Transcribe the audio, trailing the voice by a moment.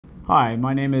Hi,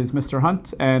 my name is Mr.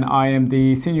 Hunt and I am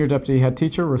the Senior Deputy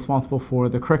Headteacher responsible for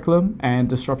the curriculum and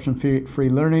disruption-free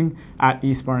learning at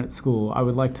East Barnet School. I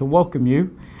would like to welcome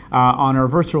you on our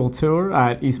virtual tour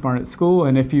at East Barnet School,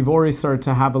 and if you've already started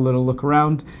to have a little look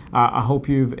around, I hope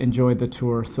you've enjoyed the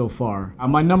tour so far.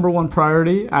 My number one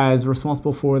priority as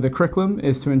responsible for the curriculum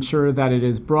is to ensure that it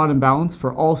is broad and balanced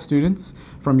for all students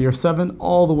from year 7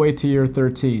 all the way to year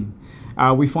 13.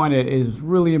 We find it is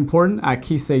really important at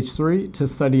Key Stage 3 to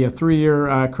study a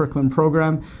 3-year curriculum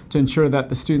program to ensure that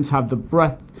the students have the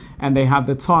breadth and they have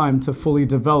the time to fully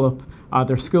develop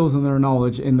their skills and their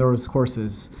knowledge in those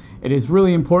courses. It is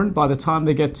really important by the time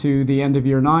they get to the end of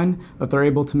year 9 that they're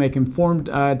able to make informed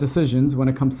decisions when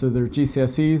it comes to their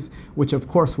GCSEs, which of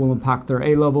course will impact their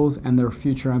A-levels and their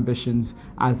future ambitions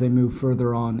as they move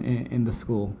further on in the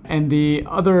school. And the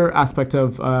other aspect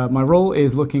of my role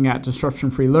is looking at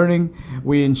disruption-free learning.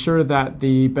 We ensure that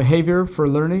the behavior for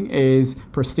learning is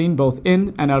pristine both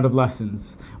in and out of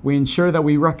lessons. We ensure that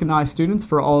we recognize students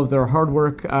for all of their hard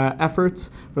work efforts,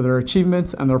 for their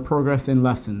achievements and their progress in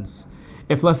lessons.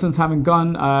 If lessons haven't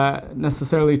gone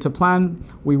necessarily to plan,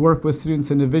 we work with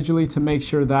students individually to make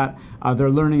sure that their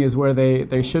learning is where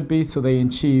they should be so they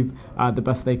achieve the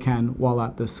best they can while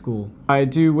at this school. I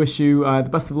do wish you the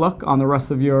best of luck on the rest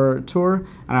of your tour,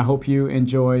 and I hope you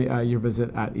enjoy your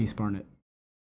visit at East Barnet.